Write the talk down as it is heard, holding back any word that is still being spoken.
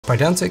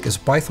Pydantic is a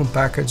Python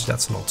package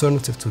that's an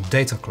alternative to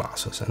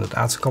Dataclasses, and it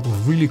adds a couple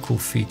of really cool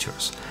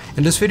features.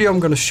 In this video I'm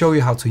going to show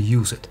you how to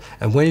use it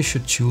and when you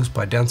should choose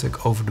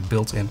Pydantic over the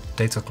built-in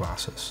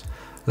Dataclasses.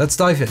 Let's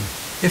dive in.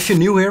 If you're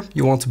new here,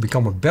 you want to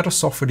become a better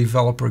software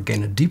developer,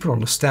 gain a deeper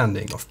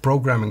understanding of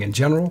programming in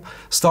general,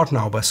 start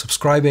now by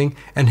subscribing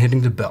and hitting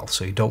the bell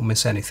so you don't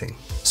miss anything.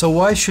 So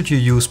why should you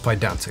use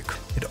Pydantic?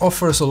 It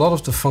offers a lot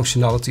of the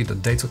functionality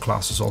that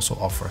Dataclasses also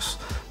offers,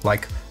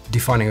 like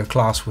defining a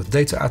class with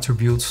data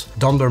attributes,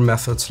 dunder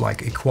methods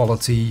like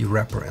equality,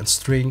 wrapper and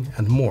string,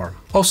 and more.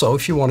 Also,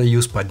 if you want to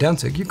use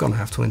Pydantic, you're gonna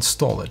have to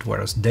install it,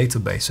 whereas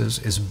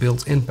Databases is a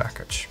built-in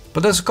package.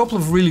 But there's a couple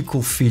of really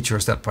cool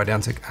features that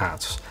Pydantic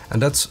adds,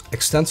 and that's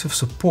extensive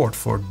support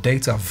for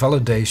data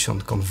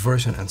validation,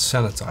 conversion and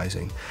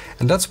sanitizing.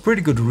 And that's a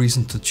pretty good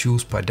reason to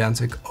choose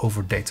Pydantic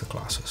over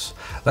Dataclasses.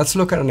 Let's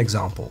look at an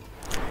example.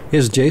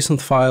 Here's a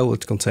JSON file.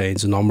 It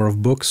contains a number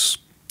of books.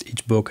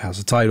 Each book has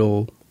a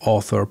title,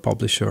 author,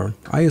 publisher,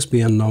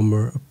 ISBN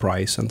number, a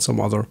price and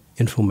some other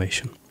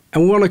information.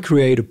 And we want to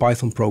create a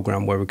Python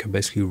program where we can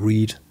basically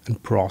read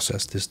and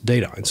process this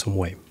data in some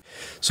way.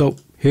 So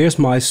here's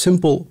my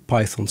simple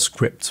Python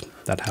script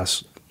that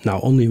has now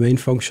only main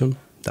function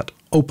that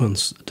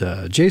opens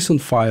the JSON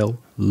file,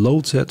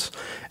 loads it,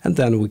 and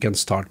then we can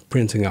start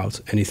printing out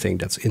anything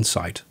that's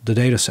inside the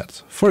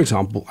dataset. For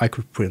example, I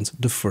could print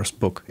the first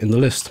book in the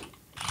list.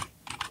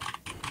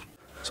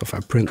 So if I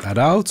print that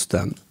out,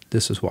 then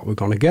this is what we're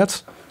going to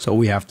get. So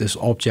we have this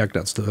object,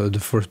 that's the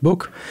first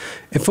book.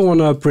 If I want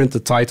to print the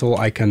title,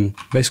 I can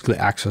basically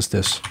access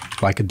this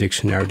like a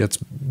dictionary. That's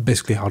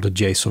basically how the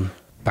JSON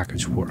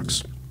package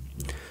works.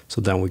 So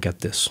then we get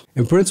this.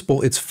 In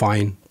principle, it's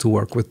fine to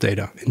work with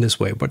data in this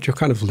way, but you're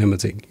kind of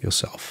limiting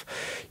yourself.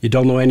 You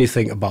don't know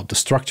anything about the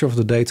structure of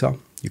the data.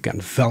 You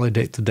can't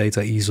validate the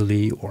data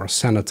easily or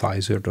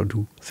sanitize it or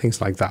do things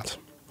like that.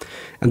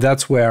 And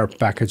that's where a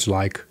package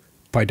like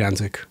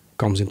Pydantic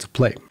comes into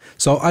play.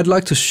 So I'd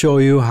like to show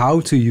you how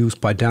to use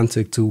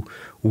Pydantic to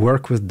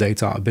work with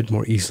data a bit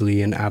more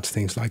easily and add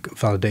things like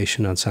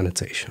validation and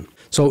sanitation.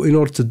 So in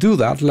order to do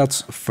that,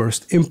 let's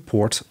first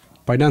import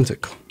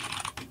Pydantic.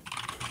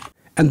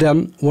 And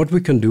then what we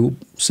can do,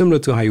 similar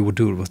to how you would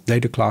do it with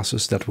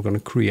Dataclasses, that we're going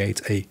to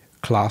create a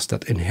class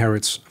that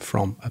inherits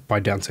from a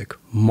Pydantic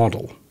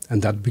model.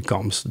 And that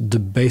becomes the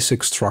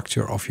basic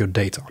structure of your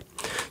data.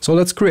 So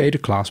let's create a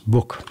class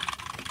book.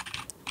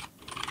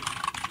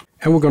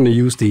 And we're going to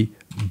use the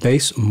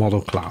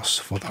Basemodel class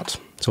for that.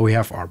 So we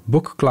have our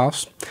book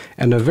class,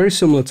 and very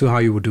similar to how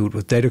you would do it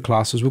with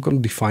Dataclasses, we're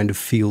going to define the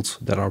fields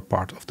that are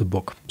part of the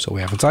book. So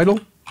we have a title,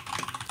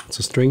 it's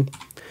a string.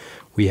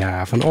 We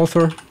have an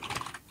author,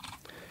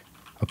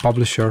 a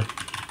publisher.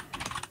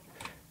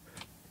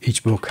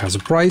 Each book has a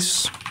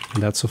price,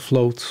 and that's a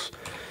float.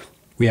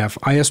 We have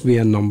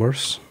ISBN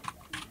numbers.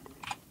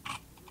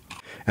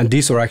 And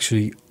these are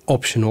actually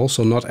optional,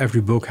 so not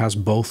every book has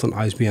both an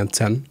ISBN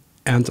 10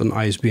 and an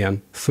ISBN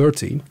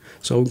 13,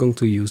 so we're going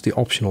to use the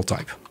optional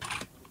type.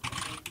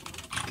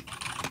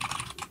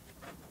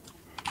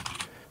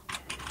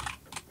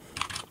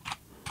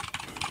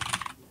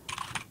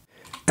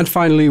 And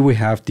finally we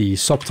have the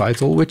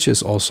subtitle, which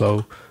is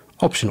also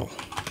optional.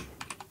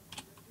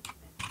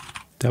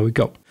 There we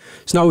go.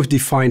 So now we've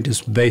defined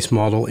this base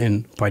model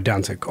in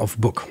Pydantic of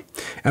book.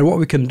 And what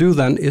we can do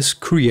then is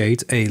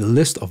create a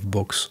list of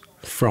books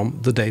from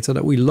the data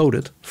that we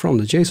loaded from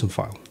the JSON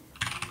file.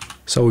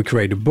 So we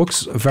create a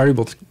books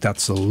variable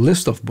that's a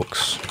list of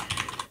books.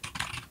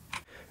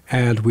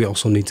 And we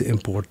also need to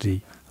import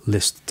the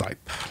list type.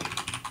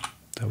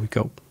 There we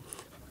go.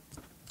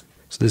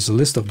 So this is a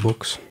list of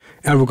books.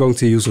 And we're going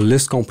to use a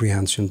list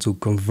comprehension to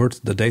convert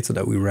the data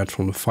that we read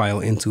from the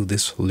file into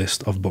this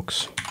list of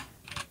books.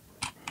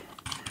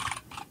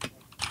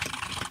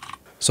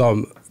 So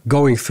I'm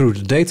going through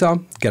the data,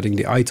 getting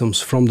the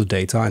items from the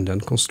data, and then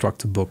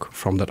construct a book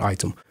from that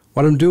item.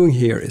 What I'm doing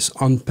here is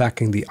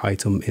unpacking the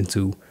item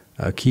into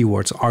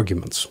keywords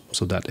arguments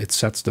so that it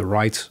sets the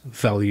right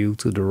value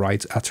to the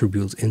right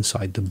attribute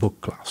inside the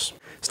book class.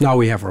 So now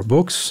we have our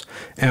books,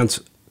 and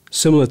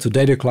similar to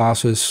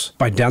Dataclasses,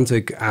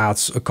 Pydantic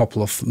adds a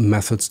couple of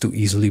methods to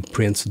easily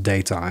print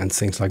data and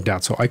things like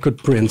that. So I could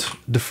print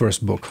the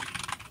first book.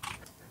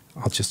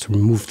 I'll just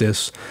remove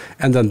this,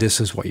 and then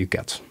this is what you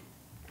get.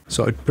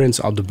 So it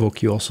prints out the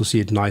book. You also see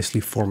it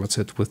nicely formats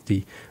it with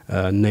the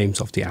names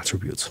of the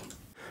attributes.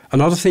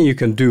 Another thing you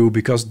can do,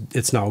 because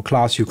it's now a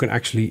class, you can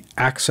actually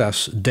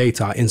access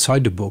data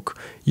inside the book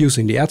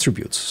using the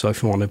attributes. So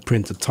if you want to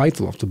print the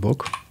title of the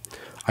book,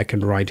 I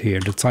can write here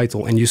the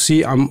title. And you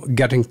see I'm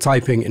getting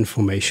typing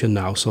information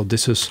now. So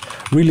this is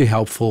really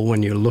helpful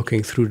when you're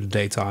looking through the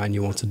data and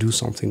you want to do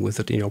something with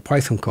it in your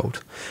Python code.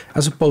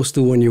 As opposed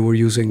to when you were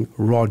using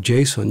raw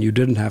JSON, you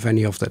didn't have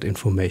any of that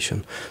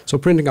information. So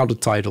printing out the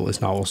title is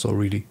now also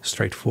really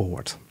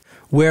straightforward.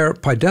 Where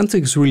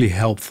Pydantic is really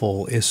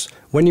helpful is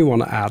when you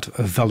want to add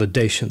a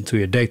validation to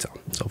your data.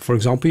 So for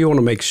example, you want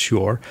to make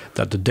sure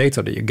that the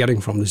data that you're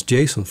getting from this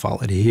JSON file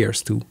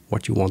adheres to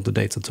what you want the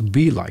data to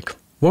be like.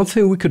 One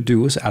thing we could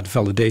do is add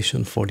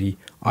validation for the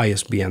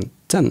ISBN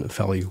 10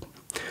 value.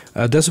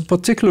 There's a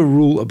particular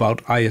rule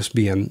about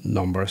ISBN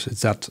numbers.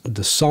 It's that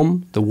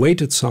the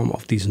weighted sum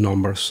of these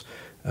numbers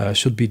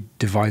should be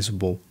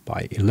divisible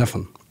by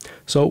 11.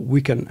 So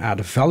we can add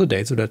a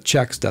validator that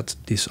checks that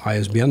these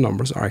ISBN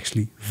numbers are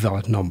actually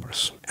valid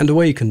numbers. And the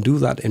way you can do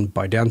that in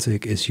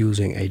Pydantic is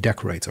using a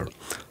decorator.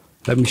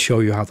 Let me show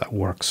you how that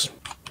works.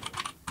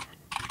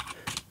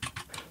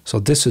 So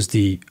this is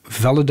the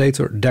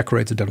validator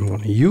decorator that I'm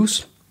going to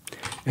use.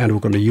 And we're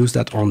going to use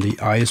that on the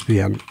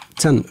ISBN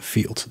 10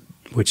 field,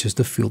 which is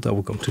the field that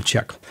we're going to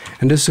check.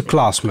 And this is a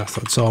class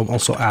method, so I'm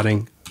also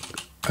adding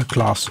a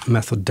class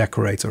method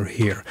decorator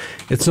here.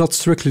 It's not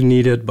strictly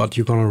needed, but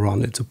you're going to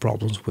run into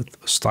problems with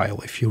style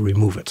if you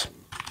remove it.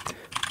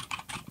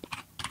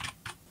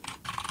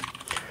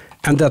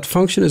 And that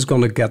function is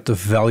going to get the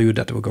value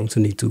that we're going to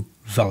need to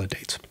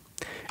validate.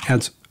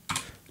 And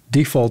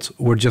default,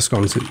 we're just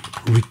going to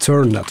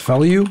return that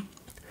value,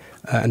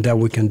 and then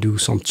we can do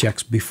some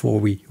checks before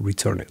we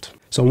return it.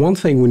 So one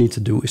thing we need to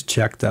do is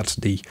check that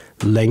the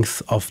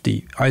length of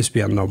the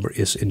ISBN number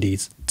is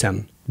indeed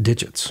 10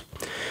 digits.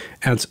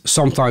 And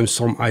sometimes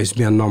some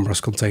ISBN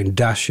numbers contain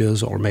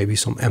dashes or maybe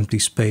some empty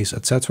space,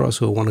 etc.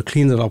 So we want to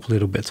clean that up a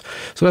little bit.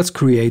 So let's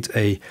create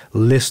a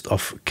list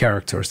of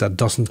characters that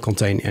doesn't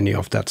contain any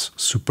of that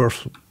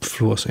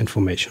superfluous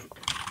information.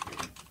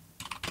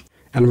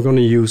 And we're going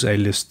to use a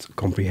list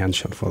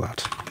comprehension for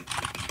that.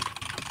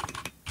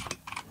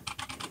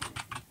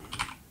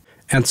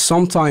 And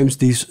sometimes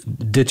these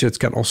digits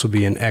can also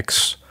be in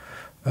X,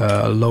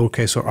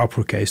 lowercase or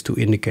uppercase, to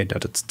indicate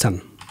that it's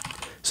 10.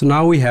 So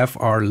now we have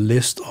our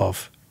list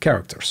of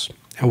characters.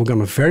 And we're going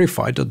to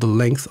verify that the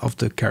length of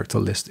the character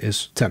list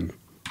is 10.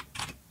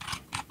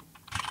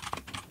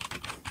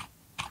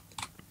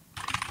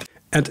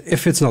 And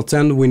if it's not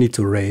 10, we need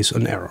to raise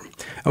an error.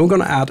 And we're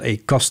going to add a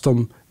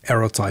custom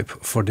error type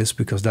for this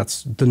because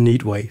that's the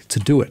neat way to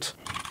do it.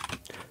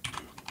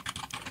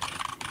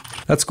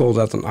 Let's call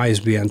that an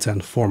ISBN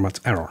 10 format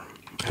error.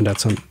 And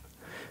that's an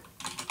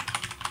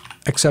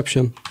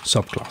exception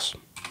subclass.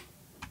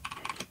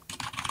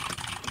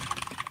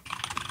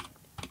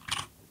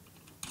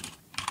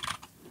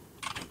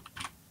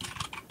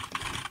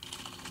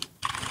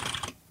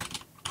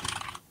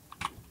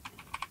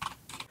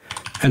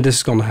 And this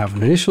is going to have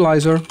an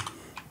initializer.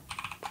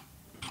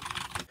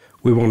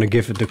 We want to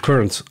give it the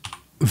current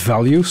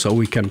value so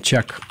we can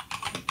check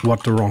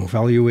what the wrong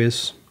value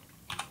is,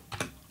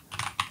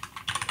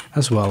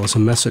 as well as a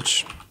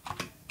message.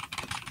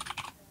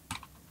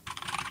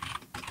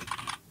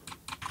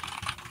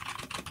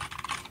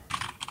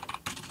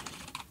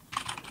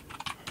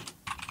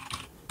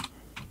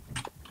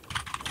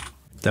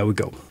 There we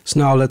go.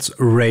 So now let's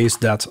erase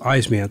that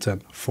ISBN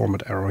 10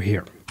 format error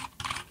here.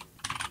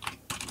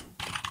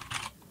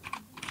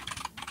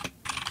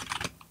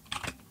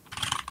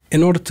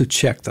 In order to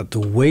check that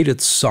the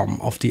weighted sum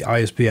of the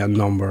ISBN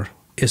number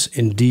is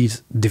indeed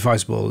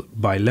divisible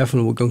by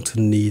 11, we're going to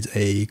need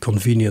a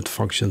convenient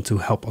function to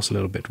help us a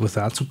little bit with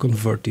that, to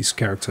convert these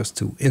characters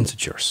to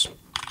integers.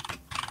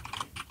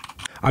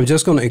 I'm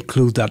just going to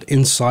include that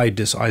inside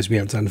this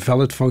ISBN 10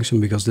 valid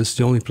function because this is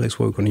the only place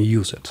where we're going to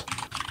use it.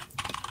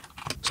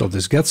 So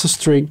this gets a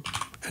string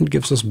and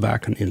gives us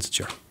back an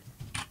integer.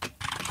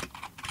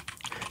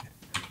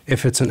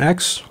 If it's an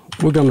X,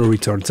 we're going to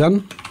return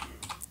 10.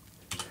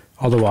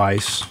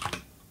 Otherwise,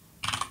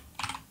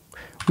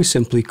 we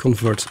simply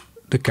convert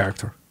the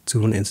character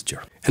to an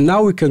integer. And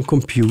now we can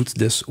compute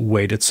this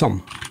weighted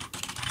sum.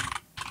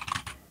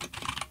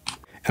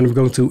 And we're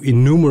going to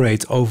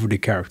enumerate over the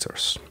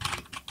characters.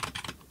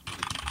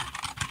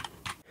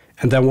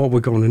 And then what we're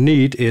going to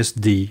need is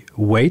the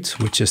weight,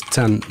 which is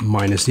 10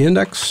 minus the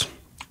index,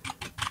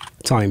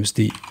 times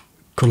the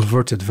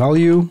converted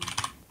value.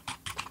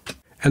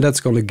 And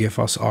that's going to give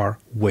us our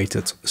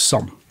weighted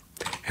sum.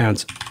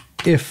 And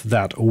if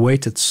that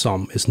weighted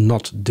sum is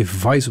not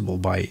divisible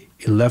by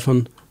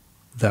 11,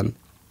 then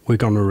we're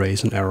going to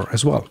raise an error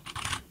as well.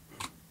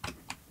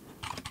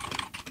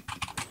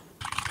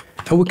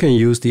 And we can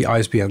use the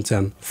ISBN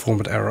 10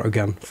 format error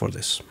again for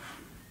this.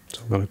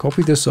 So I'm going to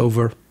copy this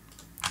over.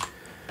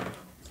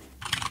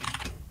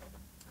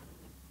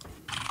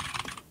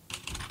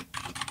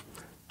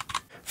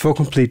 For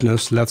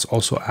completeness, let's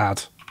also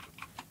add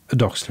a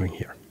docstring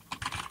here.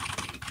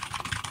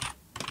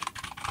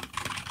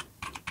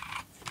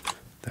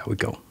 There we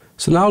go.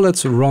 So now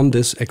let's run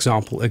this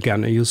example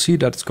again, and you'll see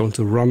that it's going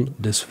to run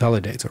this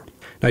validator.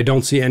 Now I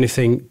don't see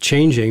anything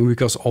changing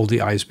because all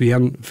the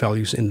ISBN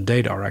values in the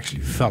data are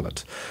actually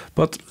valid.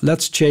 But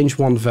let's change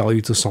one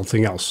value to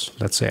something else.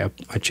 Let's say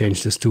I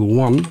change this to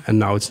 1 and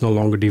now it's no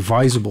longer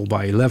divisible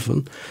by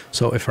 11.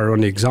 So if I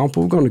run the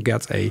example, we're going to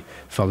get a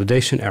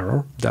validation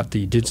error that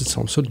the digit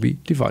sum should be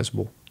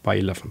divisible by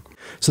 11.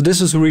 So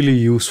this is a really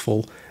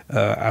useful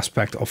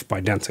aspect of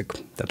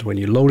Pydantic, that when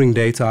you're loading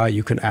data,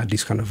 you can add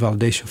these kind of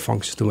validation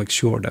functions to make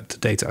sure that the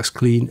data is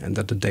clean and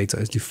that the data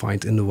is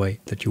defined in the way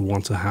that you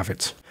want to have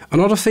it.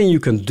 Another thing you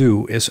can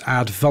do is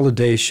add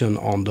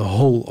validation on the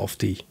whole of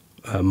the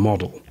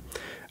model.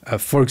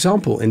 For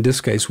example, in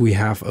this case, we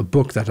have a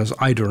book that has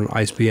either an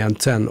ISBN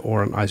 10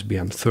 or an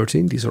ISBN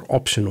 13. These are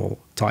optional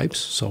types,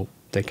 so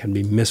they can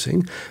be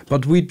missing.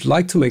 But we'd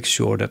like to make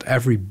sure that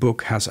every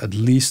book has at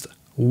least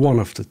one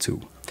of the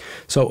two.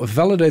 So a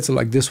validator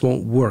like this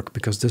won't work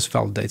because this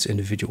validates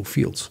individual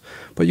fields.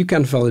 But you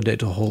can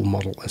validate a whole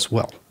model as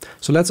well.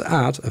 So let's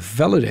add a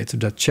validator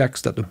that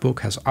checks that the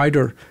book has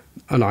either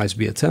an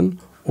ISBN 10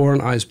 or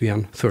an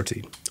ISBN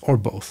 13, or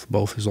both.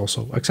 Both is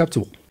also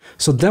acceptable.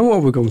 So then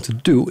what we're going to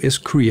do is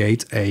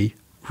create a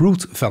root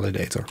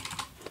validator.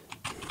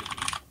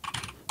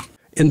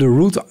 In the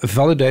root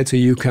validator,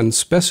 you can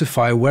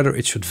specify whether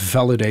it should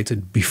validate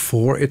it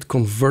before it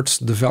converts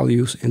the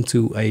values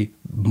into a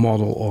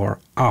model or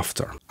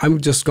after. I'm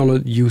just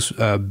going to use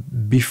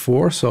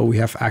before, so we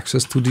have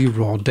access to the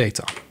raw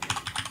data.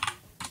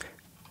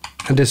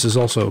 And this is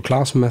also a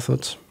class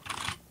method.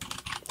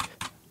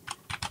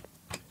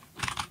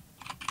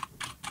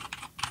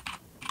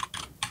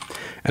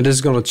 And this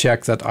is going to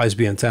check that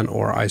ISBN 10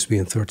 or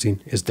ISBN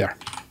 13 is there.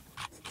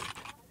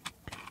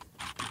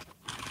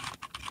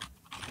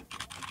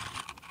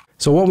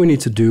 So what we need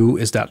to do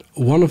is that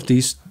one of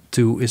these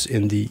two is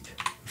in the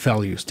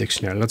values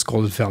dictionary. Let's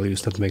call it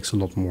values, that makes a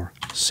lot more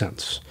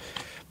sense.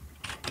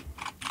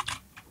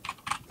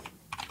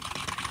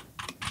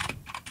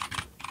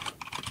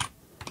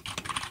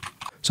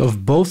 So if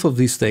both of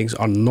these things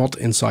are not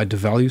inside the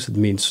values, it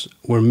means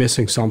we're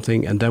missing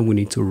something and then we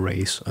need to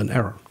raise an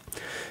error.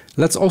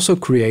 Let's also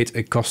create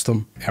a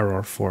custom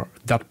error for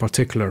that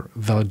particular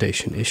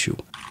validation issue.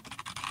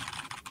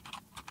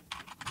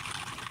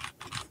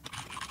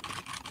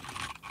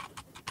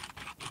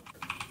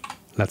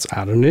 Let's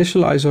add an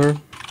initializer.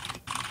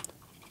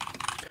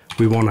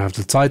 We want to have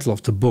the title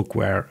of the book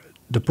where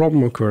the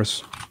problem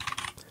occurs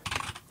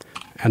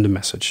and the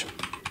message.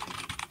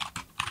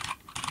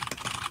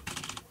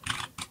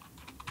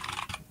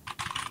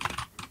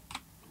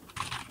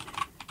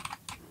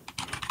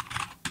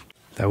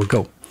 There we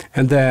go.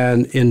 And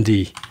then in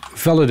the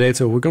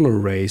validator, we're going to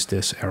raise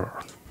this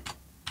error.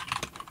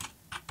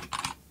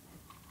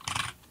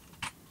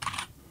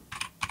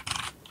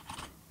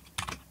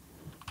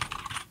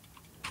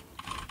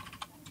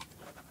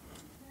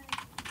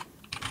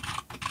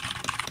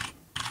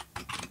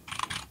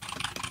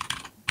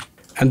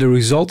 And the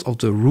result of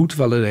the root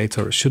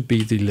validator should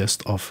be the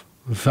list of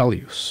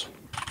values.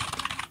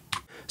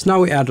 So now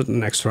we added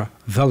an extra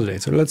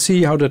validator. Let's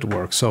see how that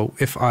works. So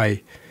if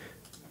I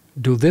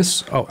do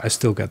this, oh, I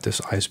still get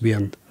this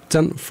ISBN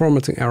 10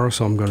 formatting error,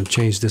 so I'm going to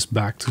change this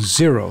back to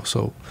 0.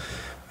 So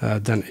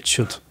then it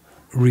should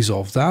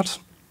resolve that.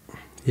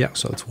 Yeah,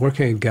 so it's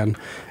working again.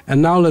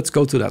 And now let's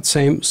go to that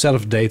same set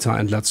of data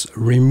and let's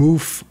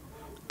remove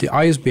the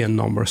ISBN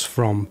numbers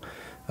from,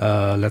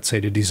 let's say,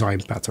 the design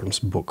patterns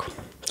book.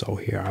 So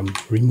here I'm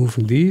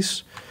removing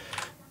these.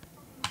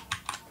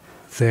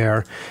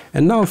 There.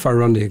 And now if I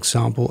run the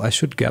example, I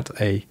should get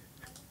a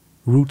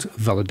root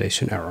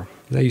validation error.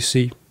 There you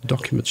see, the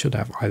document should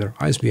have either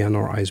ISBN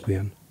or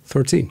ISBN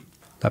 13.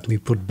 Let me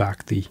put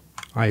back the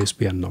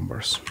ISBN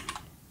numbers.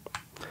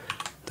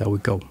 There we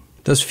go.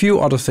 There's a few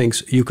other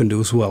things you can do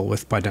as well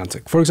with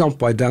Pydantic. For example,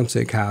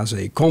 Pydantic has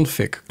a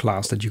config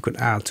class that you can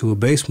add to a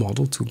base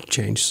model to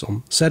change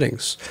some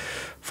settings.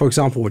 For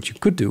example, what you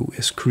could do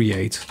is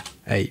create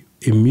a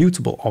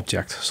immutable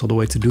object. So the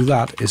way to do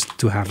that is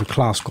to have a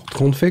class called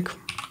config.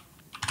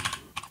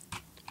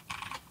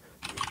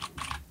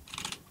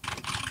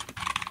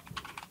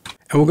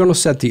 And we're going to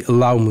set the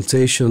allow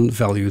mutation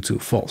value to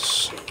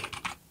false.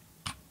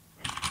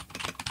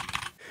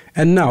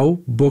 And now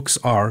books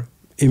are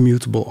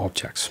immutable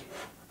objects.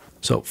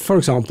 So for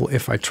example,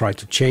 if I try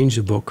to change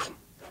a book,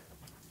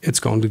 it's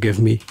going to give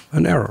me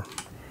an error.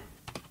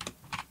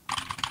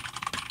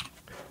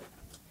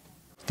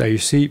 There you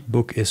see,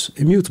 book is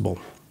immutable.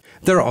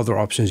 There are other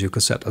options you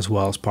can set as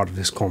well as part of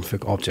this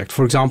config object.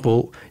 For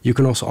example, you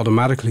can also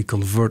automatically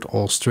convert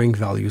all string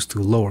values to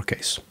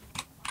lowercase.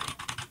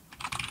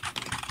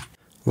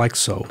 Like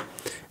so.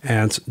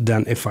 And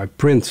then if I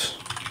print,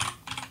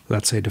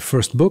 let's say, the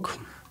first book,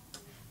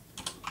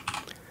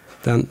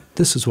 then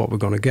this is what we're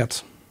going to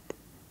get.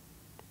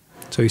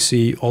 So you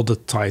see all the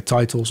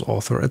titles,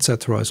 author,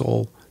 etc. is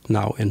all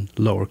now in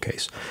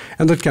lowercase.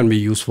 And that can be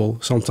useful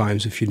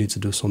sometimes if you need to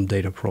do some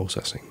data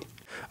processing.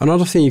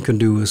 Another thing you can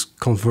do is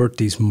convert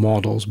these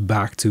models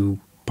back to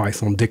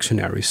Python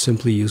dictionaries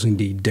simply using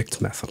the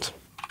dict method.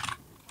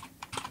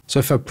 So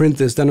if I print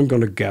this, then I'm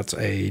going to get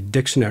a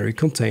dictionary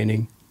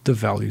containing the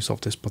values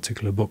of this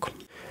particular book.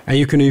 And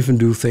you can even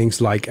do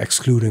things like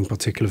excluding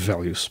particular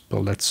values.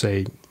 But let's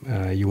say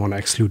you want to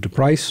exclude the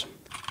price.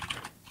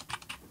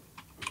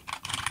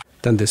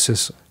 Then this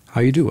is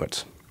how you do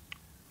it.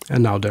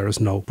 And now there is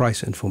no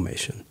price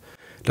information.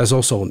 There's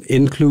also an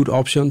include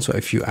option. So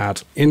if you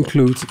add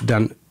include,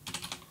 then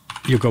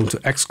you're going to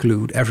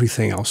exclude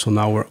everything else. So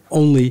now we're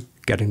only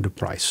getting the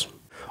price.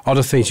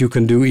 Other things you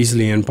can do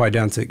easily in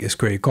Pydantic is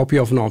create a copy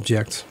of an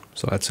object.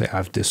 So let's say I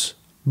have this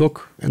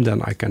book, and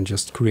then I can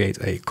just create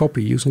a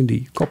copy using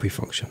the copy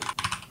function.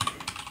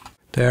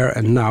 There,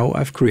 and now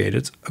I've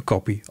created a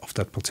copy of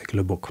that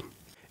particular book.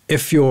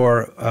 If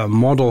your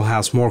model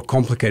has more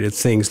complicated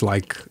things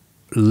like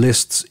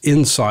lists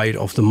inside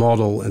of the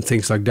model and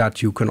things like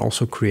that, you can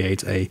also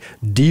create a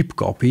deep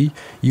copy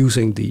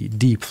using the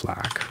deep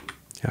flag.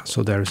 Yeah,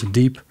 so there is a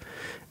deep,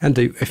 and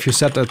if you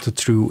set that to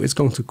true, it's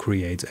going to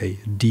create a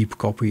deep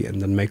copy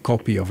and then make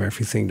copy of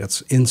everything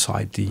that's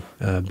inside the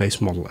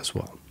base model as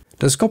well.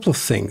 There's a couple of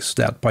things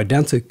that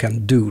Pydantic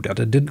can do that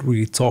I didn't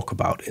really talk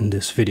about in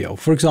this video.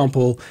 For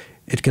example,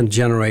 it can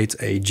generate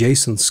a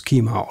JSON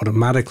schema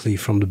automatically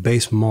from the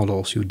base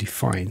models you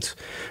defined.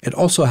 It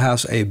also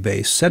has a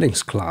base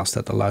settings class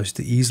that allows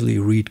you to easily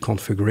read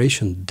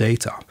configuration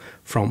data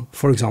from,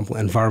 for example,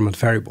 environment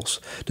variables.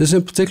 This is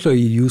in particular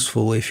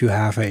useful if you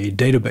have a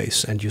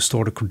database and you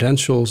store the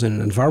credentials in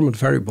an environment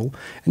variable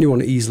and you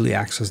want to easily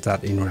access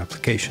that in your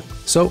application.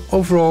 So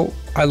overall,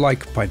 I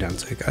like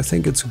Pydantic. I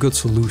think it's a good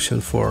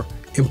solution for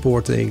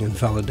importing and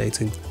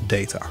validating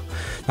data.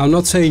 Now, I'm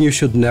not saying you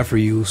should never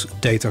use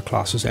data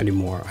classes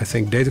anymore. I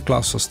think data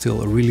classes are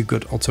still a really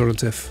good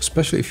alternative,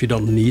 especially if you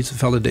don't need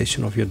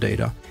validation of your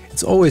data.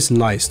 It's always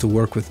nice to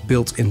work with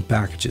built-in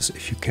packages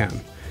if you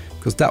can,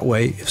 because that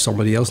way, if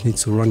somebody else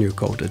needs to run your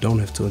code, they don't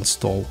have to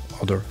install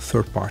other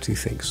third-party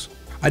things.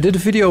 I did a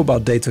video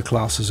about data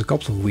classes a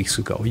couple of weeks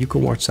ago. You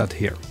can watch that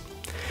here.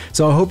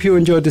 So I hope you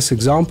enjoyed this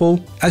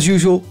example. As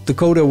usual, the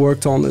code I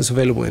worked on is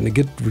available in the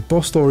Git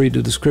repository.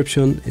 The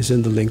description is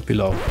in the link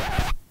below.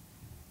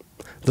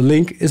 The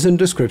link is in the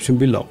description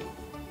below.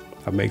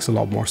 That makes a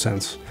lot more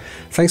sense.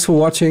 Thanks for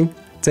watching.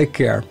 Take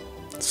care.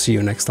 See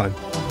you next time.